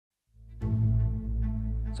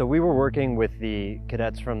So we were working with the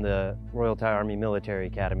cadets from the Royal Thai Army Military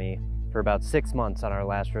Academy for about 6 months on our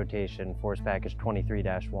last rotation, Force Package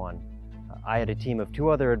 23-1. I had a team of 2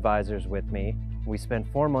 other advisors with me. We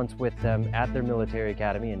spent 4 months with them at their military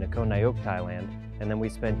academy in Knoch, Thailand, and then we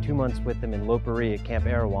spent 2 months with them in Lopburi at Camp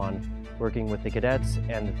Erawan, working with the cadets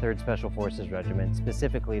and the 3rd Special Forces Regiment,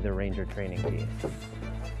 specifically the Ranger training team.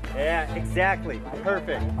 Yeah, exactly.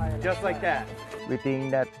 Perfect. Just like that. We think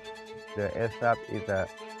that the SFAB is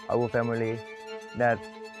our family, that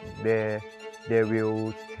they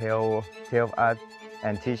will tell us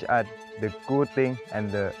and teach us the good thing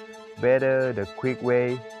and the better, the quick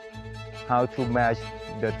way, how to match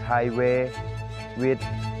the Thai way with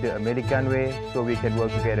the American way so we can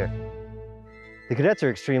work together. The cadets are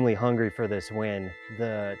extremely hungry for this win.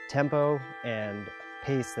 The tempo and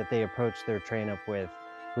pace that they approached their train-up with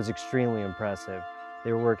was extremely impressive.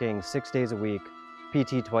 They were working 6 days a week,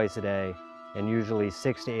 PT twice a day, and usually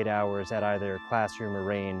 6 to 8 hours at either classroom or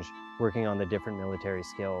range, working on the different military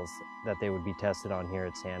skills that they would be tested on here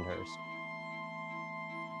at Sandhurst.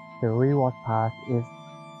 The reward part is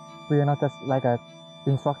we are not just like an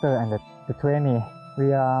instructor and the trainee.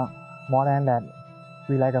 We are more than that.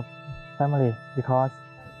 We like a family because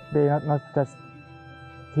they not just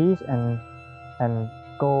teach and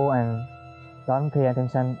go and don't pay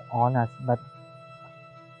attention on us, but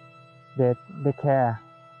they care.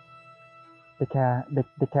 They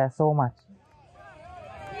care so much.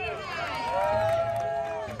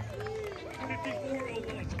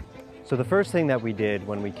 So the first thing that we did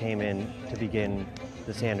when we came in to begin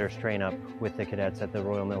the Sandhurst train-up with the cadets at the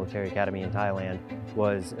Royal Military Academy in Thailand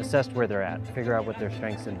was assess where they're at, figure out what their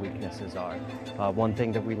strengths and weaknesses are. One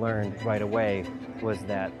thing that we learned right away was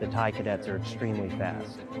that the Thai cadets are extremely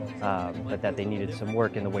fast, but that they needed some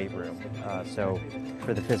work in the weight room. So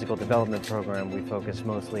for the physical development program, we focused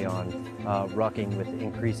mostly on rucking with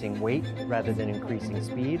increasing weight rather than increasing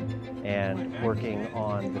speed, and working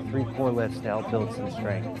on the 3 core lifts to help build some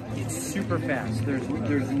strength. It's super fast.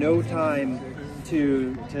 There's no time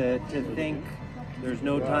to think. There's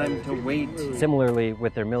no time to wait. Similarly,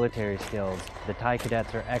 with their military skills, the Thai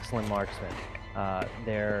cadets are excellent marksmen.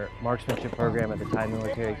 Their marksmanship program at the Thai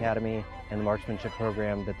Military Academy and the marksmanship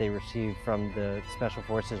program that they received from the Special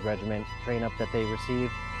Forces Regiment train-up that they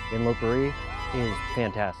received in Lopburi is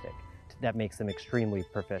fantastic. That makes them extremely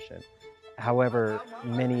proficient. However,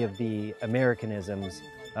 many of the Americanisms,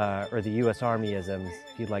 or the U.S. Army-isms,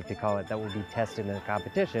 if you'd like to call it, that will be tested in the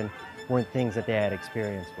competition, weren't things that they had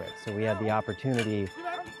experience with. So we had the opportunity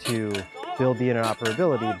to build the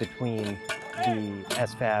interoperability between the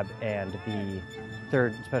SFAB and the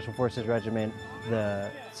 3rd Special Forces Regiment, the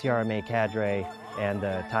CRMA cadre, and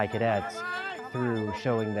the Thai cadets through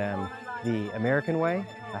showing them the American way,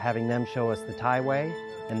 having them show us the Thai way,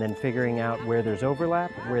 and then figuring out where there's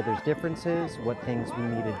overlap, where there's differences, what things we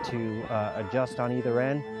needed to adjust on either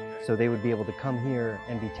end, so they would be able to come here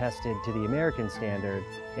and be tested to the American standard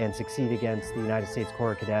and succeed against the United States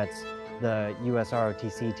Corps of Cadets, the US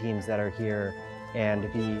ROTC teams that are here, and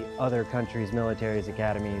the other countries' militaries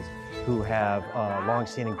academies who have a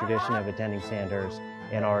long-standing tradition of attending Sandhurst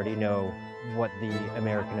and already know what the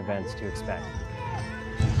American events to expect.